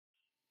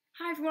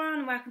Hi everyone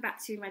and welcome back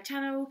to my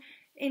channel.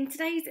 In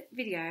today's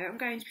video I'm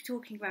going to be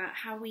talking about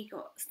how we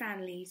got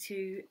Stanley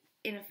to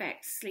in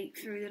effect sleep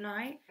through the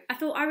night. I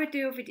thought I would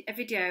do a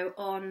video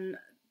on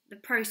the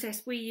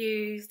process we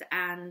used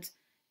and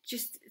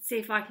just see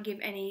if I can give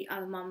any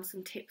other mums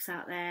some tips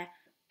out there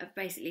of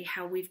basically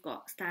how we've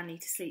got Stanley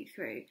to sleep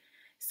through.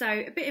 So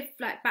a bit of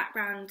like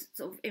background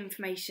sort of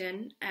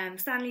information.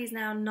 Stanley is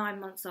now 9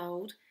 months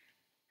old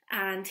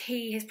and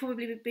he has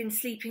probably been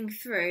sleeping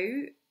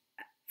through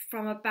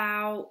from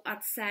about,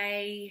 I'd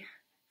say,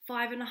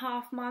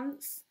 5.5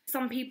 months.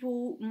 Some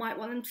people might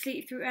want them to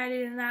sleep through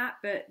earlier than that,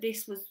 but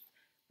this was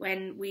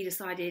when we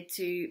decided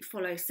to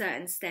follow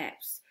certain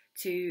steps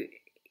to,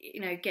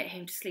 get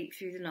him to sleep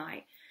through the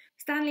night.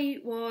 Stanley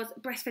was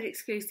breastfed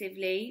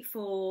exclusively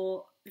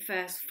for the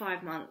first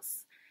 5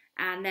 months.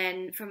 And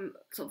then from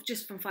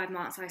 5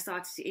 months, I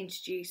started to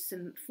introduce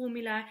some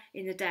formula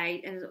in the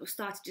day and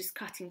started just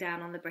cutting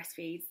down on the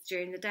breastfeeds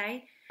during the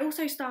day. I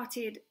also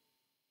started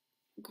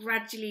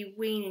gradually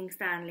weaning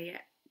Stanley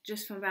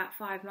just from about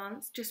 5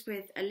 months, just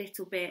with a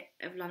little bit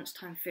of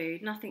lunchtime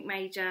food, nothing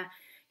major.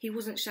 He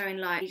wasn't showing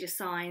like major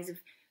signs of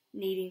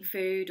needing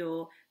food,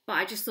 but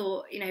I just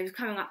thought, he was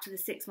coming up to the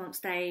 6 month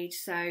stage,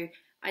 so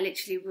I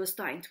literally was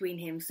starting to wean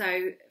him.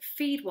 So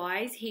feed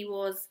wise, he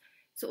was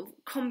sort of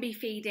combi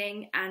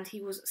feeding and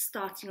he was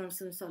starting on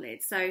some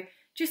solids. So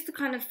just to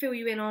kind of fill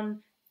you in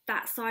on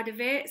that side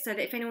of it, so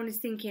that if anyone is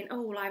thinking,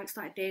 oh well, I haven't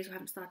started this or I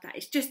haven't started that,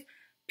 it's just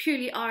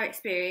purely our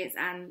experience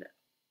and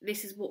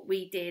this is what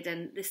we did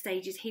and the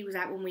stages he was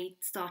at when we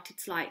started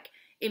to like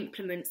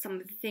implement some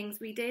of the things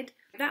we did.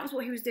 That was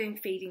what he was doing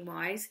feeding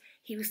wise.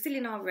 He was still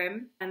in our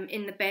room,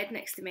 in the bed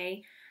next to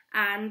me,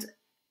 and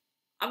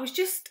I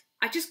just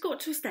got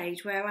to a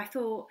stage where I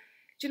thought,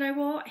 do you know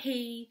what,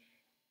 he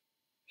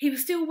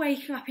was still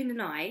waking up in the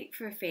night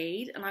for a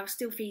feed and I was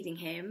still feeding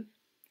him,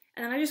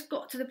 and then I just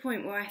got to the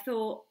point where I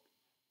thought,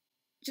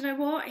 do you know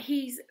what,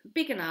 he's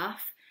big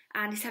enough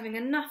and he's having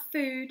enough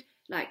food,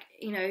 like,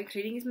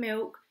 including his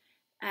milk,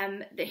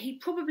 that he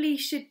probably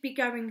should be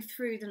going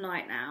through the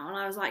night now. And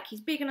I was like,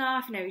 he's big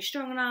enough, he's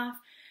strong enough.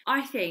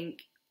 I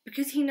think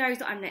because he knows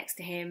that I'm next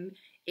to him,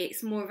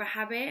 it's more of a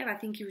habit, and I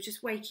think he was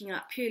just waking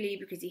up purely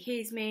because he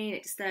hears me and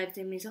it disturbs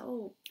him and he's like,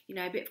 oh,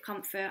 a bit of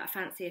comfort, I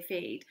fancy a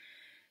feed.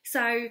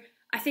 So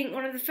I think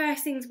one of the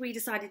first things we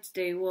decided to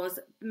do was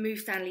move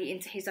Stanley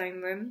into his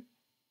own room,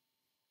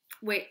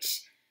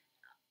 which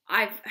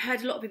I've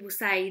heard a lot of people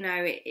say,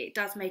 it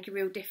does make a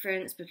real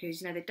difference because,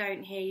 they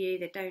don't hear you,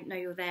 they don't know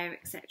you're there,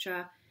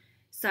 etc.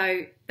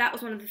 So that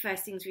was one of the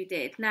first things we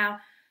did. Now,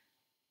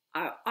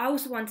 I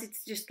also wanted to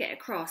just get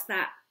across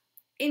that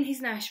in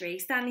his nursery,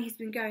 Stanley has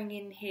been going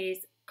in his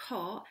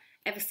cot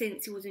ever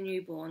since he was a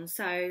newborn.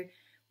 So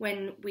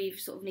when we've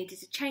sort of needed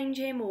to change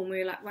him or when we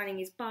were like running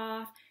his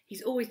bath,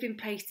 he's always been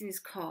placed in his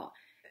cot.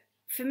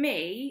 For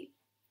me,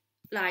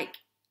 like,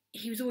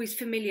 he was always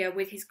familiar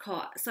with his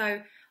cot.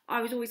 So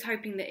I was always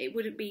hoping that it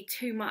wouldn't be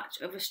too much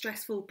of a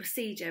stressful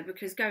procedure,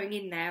 because going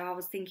in there I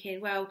was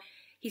thinking, well,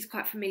 he's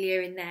quite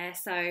familiar in there,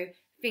 so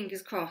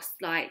fingers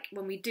crossed, like,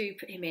 when we do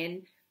put him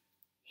in,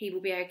 he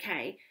will be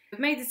okay. We've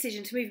made the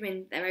decision to move him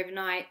in there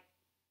overnight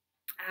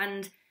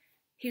and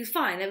he was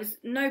fine. There was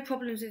no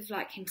problems with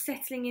like him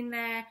settling in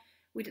there.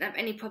 We didn't have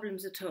any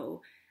problems at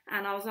all.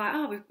 And I was like,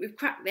 oh, we've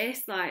cracked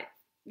this, like,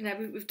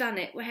 we've done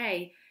it. Well,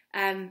 hey,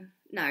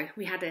 no,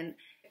 we hadn't.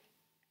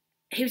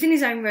 He was in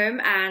his own room,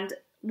 and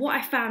what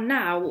I found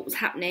now, what was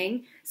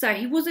happening, so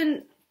he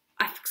wasn't,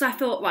 because I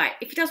thought, right,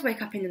 if he does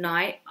wake up in the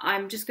night,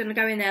 I'm just going to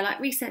go in there, like,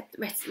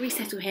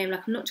 resettle him,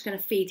 like, I'm not just going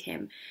to feed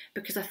him,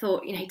 because I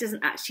thought, he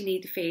doesn't actually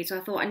need the feed, so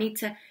I thought I need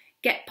to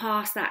get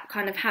past that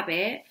kind of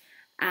habit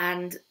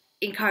and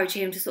encourage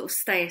him to sort of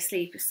stay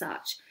asleep as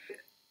such.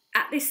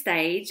 At this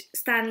stage,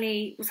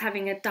 Stanley was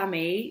having a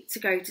dummy to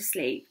go to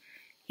sleep.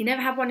 He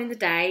never had one in the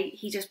day,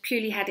 he just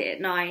purely had it at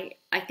night.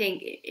 I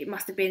think it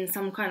must have been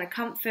some kind of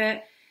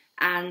comfort,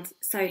 and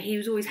so he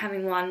was always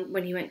having one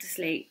when he went to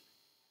sleep.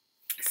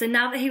 So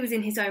now that he was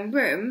in his own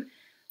room,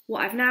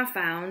 what I've now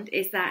found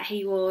is that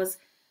he was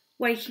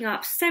waking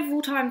up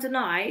several times a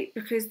night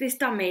because this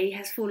dummy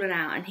has fallen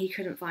out and he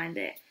couldn't find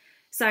it.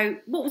 So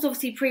what was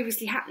obviously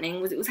previously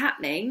happening was it was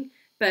happening,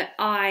 but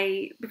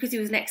because he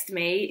was next to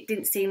me, it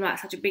didn't seem like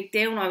such a big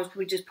deal and I was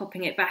probably just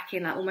popping it back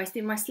in, like, almost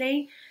in my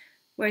sleep.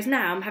 Whereas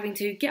now I'm having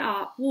to get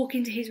up, walk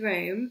into his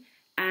room,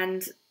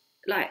 and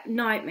like,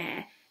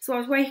 nightmare. So I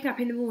was waking up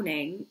in the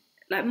morning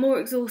like more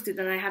exhausted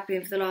than I had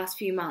been for the last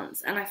few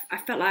months, and I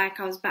felt like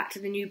I was back to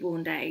the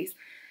newborn days,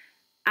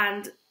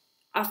 and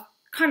I was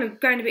kind of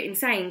going a bit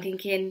insane,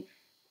 thinking,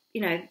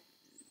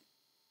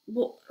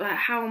 what, like,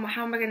 how am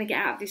I going to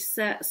get out of this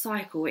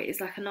cycle? It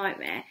is like a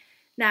nightmare.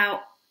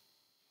 Now,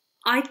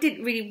 I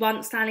didn't really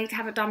want Stanley to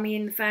have a dummy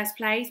in the first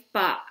place,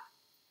 but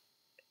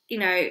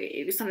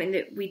it was something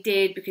that we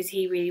did because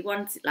he really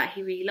wanted, like,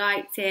 he really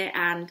liked it,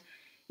 and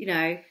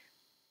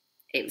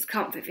it was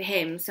comfort for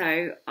him.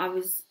 So I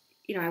was,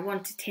 I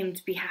wanted him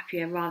to be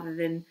happier rather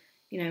than,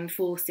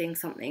 enforcing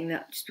something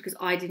that just because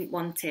I didn't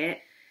want it.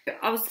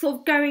 I was sort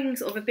of going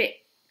sort of a bit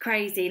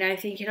crazy,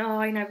 thinking, oh,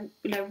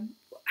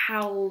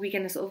 how are we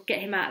going to sort of get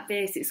him out of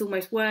this? It's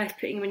almost worth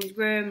putting him in his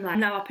room, like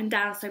no up and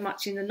down so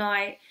much in the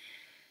night.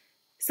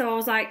 So I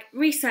was like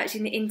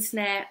researching the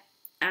internet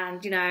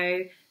and, you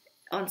know,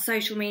 on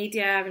social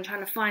media and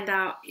trying to find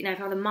out, you know,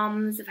 if other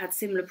mums have had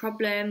similar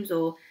problems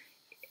or,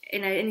 you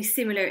know, any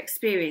similar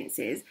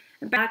experiences.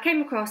 But I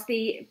came across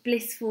the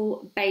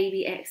Blissful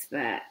Baby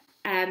Expert.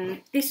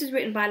 This was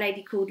written by a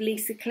lady called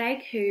Lisa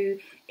Clegg, who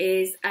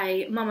is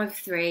a mum of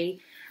 3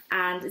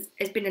 and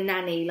has been a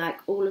nanny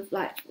all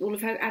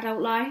of her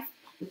adult life.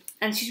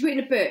 And she's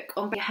written a book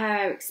on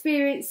her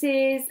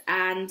experiences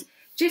and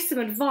just some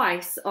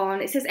advice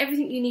on, it says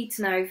everything you need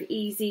to know for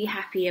easy,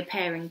 happier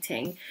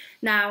parenting.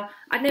 Now,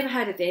 I'd never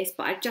heard of this,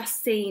 but I'd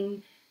just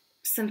seen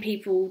some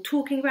people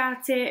talking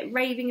about it,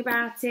 raving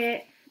about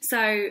it.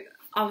 So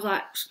I was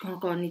like, oh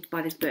God, I need to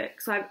buy this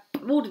book. So I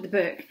ordered the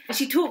book. And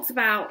she talks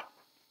about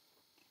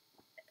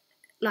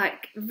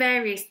like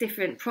various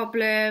different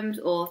problems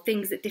or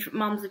things that different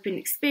mums have been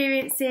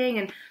experiencing,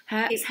 and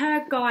it's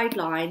her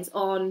guidelines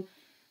on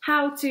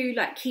how to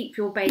like keep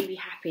your baby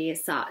happy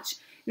as such.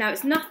 Now,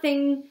 it's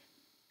nothing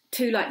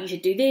to like, you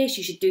should do this,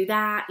 you should do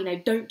that, you know,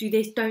 don't do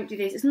this, don't do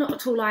this. It's not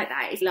at all like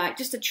that. It's like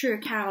just a true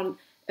account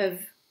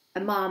of a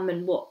mum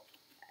and what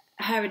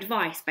her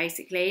advice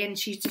basically. And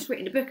she's just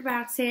written a book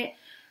about it.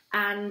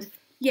 And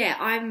yeah,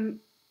 I'm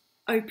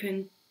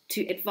open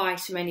to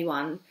advice from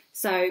anyone.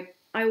 So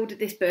I ordered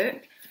this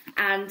book,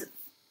 and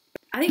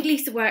I think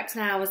Lisa works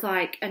now as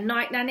like a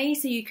night nanny,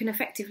 so you can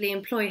effectively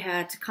employ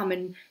her to come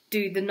and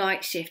do the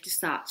night shift as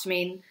such. I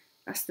mean,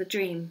 that's the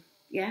dream,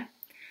 yeah?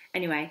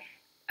 Anyway,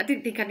 I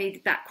didn't think I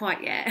needed that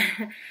quite yet.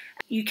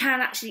 You can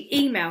actually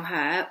email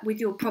her with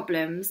your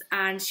problems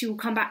and she will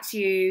come back to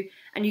you,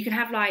 and you can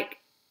have like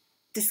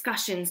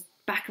discussions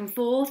back and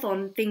forth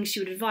on things she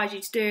would advise you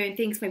to do and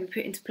things maybe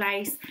put into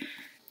place.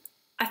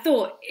 I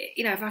thought,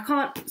 you know, if I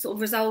can't sort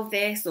of resolve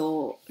this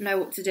or know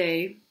what to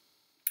do,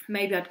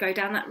 maybe I'd go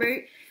down that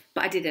route,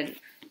 but I didn't.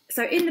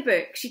 So in the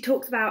book, she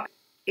talks about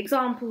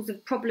examples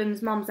of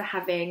problems mums are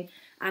having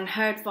and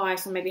her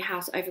advice on maybe how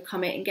to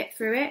overcome it and get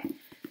through it.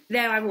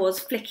 There I was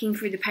flicking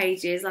through the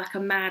pages like a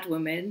mad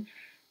woman,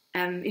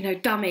 you know,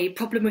 dummy,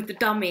 problem with the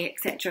dummy,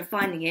 etc.,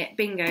 finding it,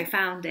 bingo,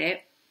 found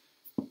it.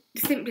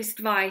 The simplest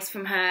advice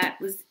from her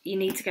was, you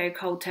need to go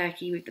cold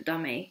turkey with the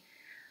dummy.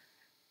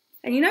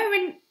 And you know,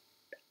 when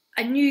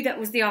I knew that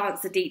was the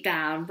answer deep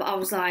down, but I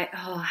was like,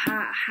 oh,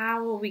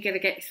 how are we going to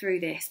get through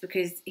this?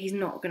 Because he's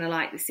not going to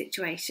like the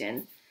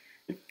situation.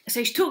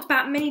 So she talks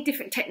about many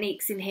different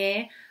techniques in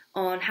here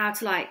on how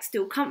to like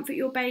still comfort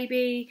your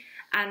baby.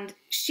 And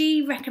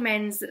she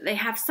recommends that they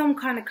have some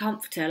kind of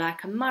comforter,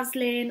 like a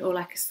muslin or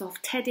like a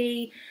soft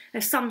teddy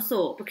of some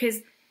sort, because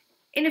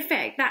in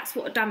effect, that's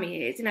what a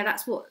dummy is. You know,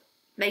 that's what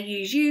they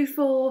use you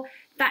for.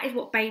 That is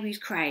what babies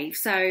crave.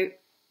 So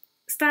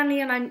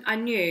Stanley, and I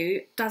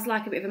knew, does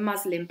like a bit of a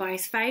muslin by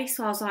his face.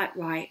 So I was like,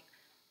 right,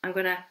 I'm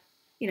going to,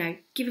 you know,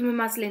 give him a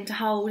muslin to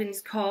hold in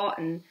his cot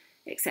and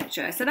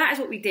etc. So that is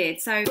what we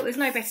did. So there's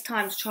no better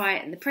time to try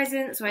it in the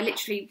present. So I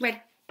literally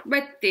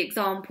read the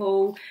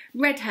example,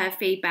 read her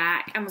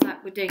feedback, and was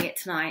like, we're doing it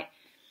tonight.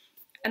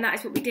 And that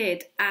is what we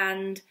did.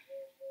 And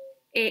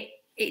it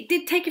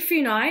did take a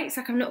few nights,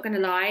 like I'm not going to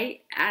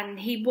lie. And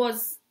he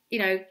was, you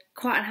know,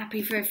 quite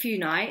unhappy for a few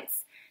nights,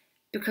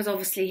 because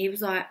obviously he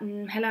was like,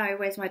 hello,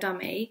 where's my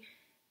dummy?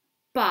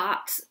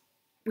 But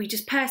we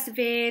just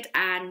persevered,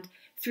 and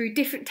through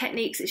different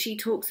techniques that she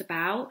talks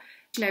about,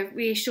 you know,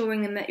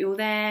 reassuring them that you're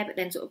there, but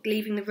then sort of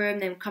leaving the room,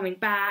 then coming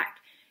back,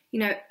 you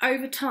know,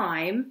 over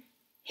time,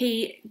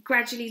 he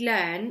gradually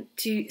learned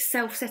to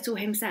self-settle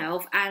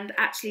himself, and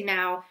actually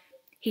now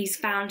he's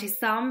found his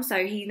thumb,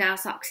 so he now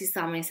sucks his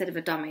thumb instead of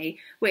a dummy,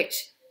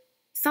 which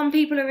some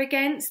people are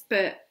against,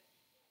 but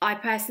I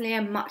personally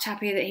am much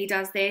happier that he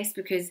does this,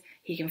 because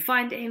he can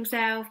find it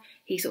himself,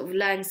 he sort of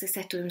learns to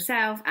settle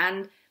himself,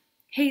 and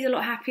he's a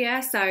lot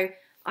happier, so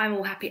I'm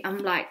all happy.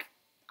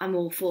 I'm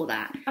all for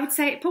that. I would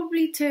say it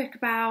probably took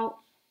about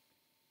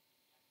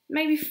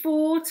maybe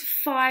 4 to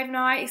 5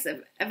 nights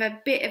of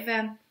a bit of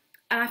a...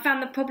 And I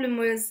found the problem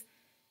was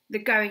the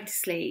going to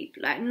sleep,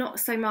 like not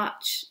so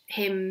much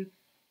him,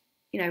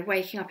 you know,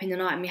 waking up in the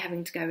night and me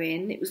having to go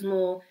in. It was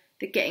more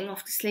the getting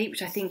off to sleep,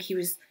 which I think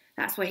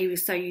that's why he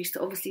was so used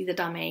to, obviously, the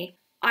dummy.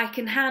 I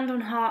can hand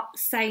on heart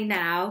say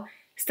now,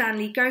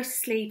 Stanley goes to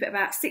sleep at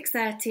about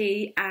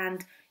 6:30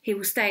 and he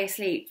will stay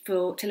asleep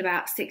till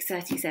about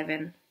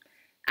 6:37.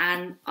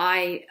 And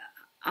I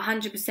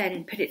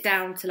 100% put it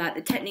down to like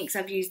the techniques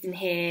I've used in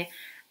here,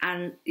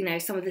 and, you know,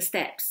 some of the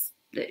steps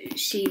that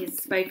she has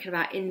spoken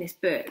about in this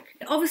book.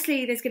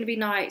 Obviously, there's going to be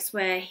nights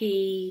where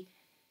he,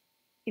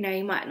 you know,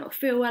 he might not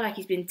feel well, like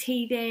he's been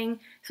teething.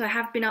 So I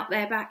have been up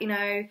there back, you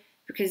know,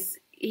 because,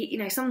 you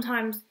know,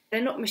 sometimes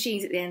they're not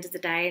machines at the end of the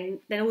day, and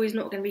they're always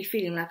not going to be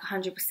feeling like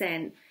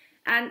 100%.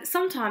 And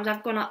sometimes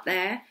I've gone up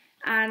there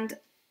and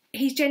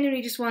he's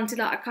genuinely just wanted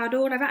like a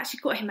cuddle, and I've actually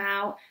got him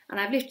out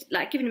and I've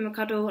given him a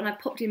cuddle, and I've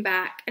popped him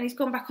back and he's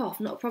gone back off,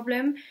 not a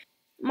problem.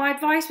 My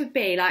advice would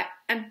be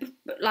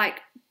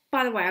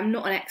by the way, I'm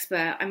not an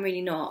expert, I'm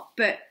really not,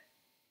 but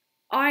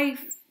I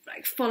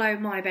follow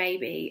my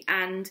baby,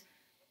 and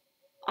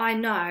I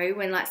know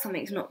when like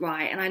something's not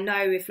right, and I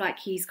know if like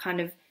he's kind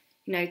of,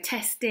 you know,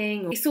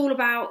 testing. It's all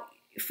about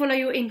follow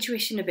your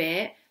intuition a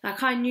bit.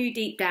 Like I knew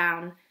deep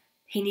down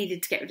he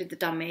needed to get rid of the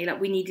dummy, like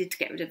we needed to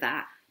get rid of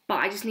that. But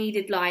I just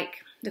needed like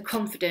the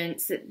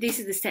confidence that this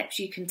is the steps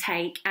you can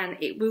take and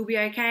it will be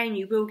okay and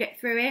you will get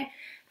through it.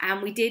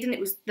 And we did, and it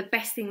was the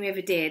best thing we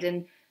ever did.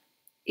 And,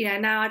 you know,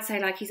 now I'd say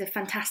like he's a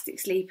fantastic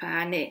sleeper,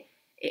 and it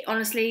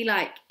honestly,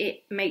 like,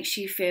 it makes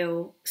you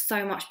feel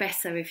so much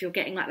better if you're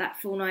getting like that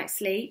full night's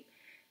sleep.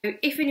 So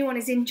if anyone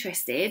is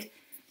interested,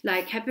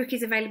 like her book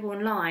is available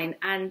online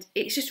and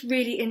it's just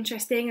really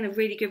interesting and a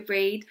really good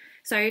read.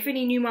 So if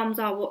any new mums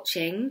are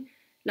watching,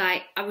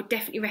 like I would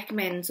definitely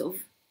recommend sort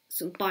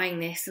of buying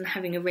this and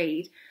having a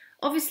read.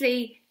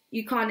 Obviously,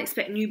 you can't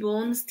expect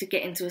newborns to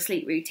get into a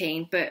sleep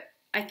routine, but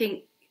I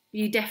think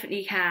you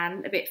definitely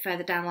can a bit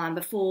further down the line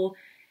before,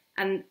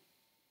 and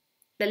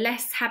the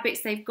less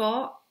habits they've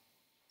got,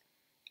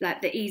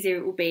 like the easier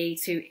it will be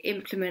to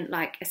implement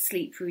like a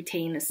sleep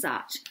routine as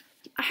such.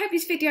 I hope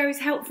this video is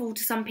helpful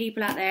to some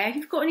people out there. If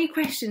you've got any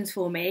questions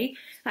for me,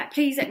 like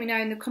please let me know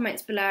in the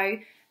comments below,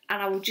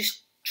 and I will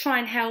just try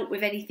and help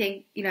with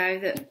anything, you know,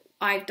 that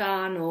I've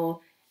done or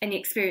any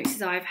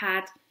experiences I've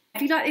had.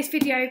 If you like this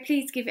video,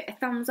 please give it a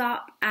thumbs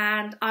up,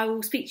 and I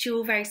will speak to you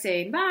all very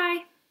soon.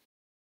 Bye!